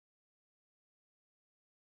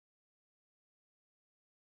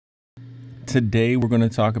Today we're going to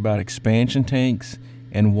talk about expansion tanks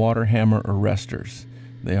and water hammer arrestors.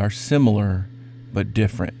 They are similar but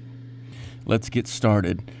different. Let's get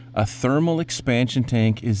started. A thermal expansion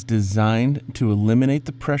tank is designed to eliminate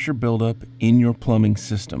the pressure buildup in your plumbing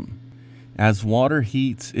system. As water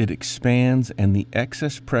heats, it expands and the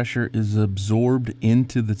excess pressure is absorbed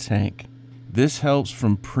into the tank. This helps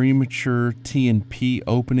from premature T&P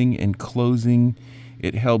opening and closing.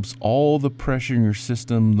 It helps all the pressure in your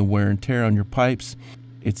system, the wear and tear on your pipes.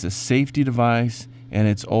 It's a safety device, and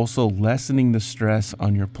it's also lessening the stress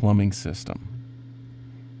on your plumbing system.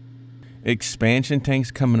 Expansion tanks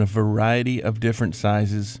come in a variety of different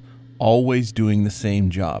sizes, always doing the same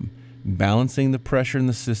job, balancing the pressure in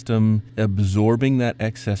the system, absorbing that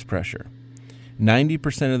excess pressure.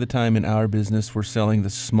 90% of the time in our business, we're selling the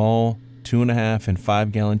small 2.5 and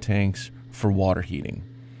 5 gallon tanks for water heating.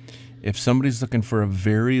 If somebody's looking for a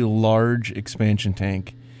very large expansion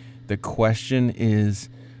tank, the question is,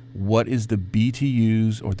 what is the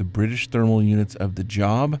BTUs or the British thermal units of the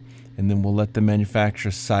job? And then we'll let the manufacturer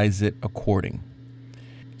size it according.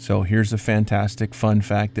 So here's a fantastic fun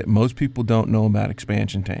fact that most people don't know about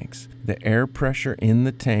expansion tanks. The air pressure in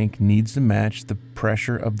the tank needs to match the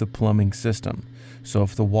pressure of the plumbing system. So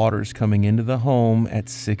if the water is coming into the home at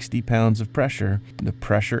 60 pounds of pressure, the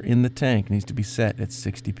pressure in the tank needs to be set at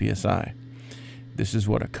 60 psi. This is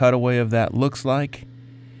what a cutaway of that looks like,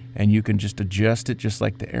 and you can just adjust it just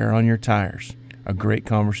like the air on your tires. A great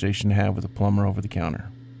conversation to have with a plumber over the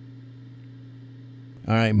counter.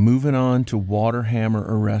 All right, moving on to water hammer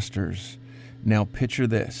arrestors. Now picture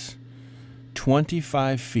this.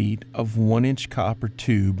 25 feet of 1-inch copper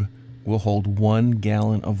tube will hold 1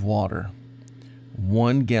 gallon of water.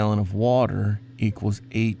 1 gallon of water equals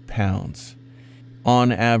 8 pounds.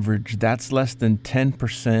 On average, that's less than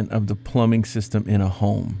 10% of the plumbing system in a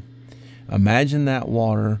home. Imagine that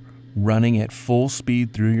water running at full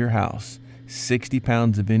speed through your house, 60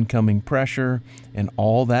 pounds of incoming pressure, and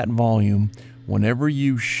all that volume. Whenever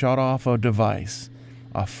you shut off a device,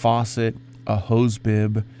 a faucet, a hose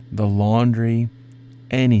bib, the laundry,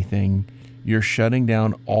 anything, you're shutting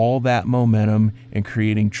down all that momentum and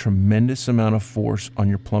creating tremendous amount of force on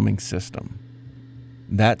your plumbing system.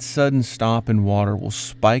 That sudden stop in water will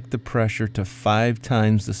spike the pressure to 5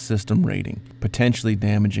 times the system rating, potentially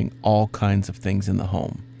damaging all kinds of things in the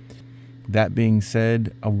home. That being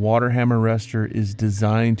said, a water hammer arrestor is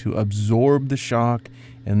designed to absorb the shock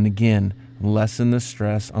and again, lessen the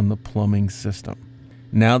stress on the plumbing system.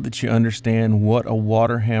 Now that you understand what a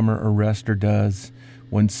water hammer arrestor does,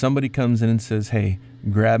 when somebody comes in and says, hey,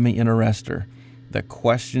 grab me an arrestor, the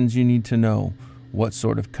questions you need to know: what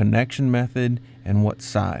sort of connection method and what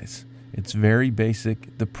size. It's very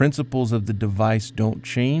basic. The principles of the device don't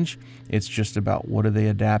change. It's just about what are they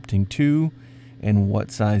adapting to and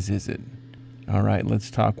what size is it. All right,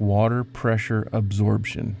 let's talk water pressure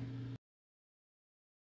absorption.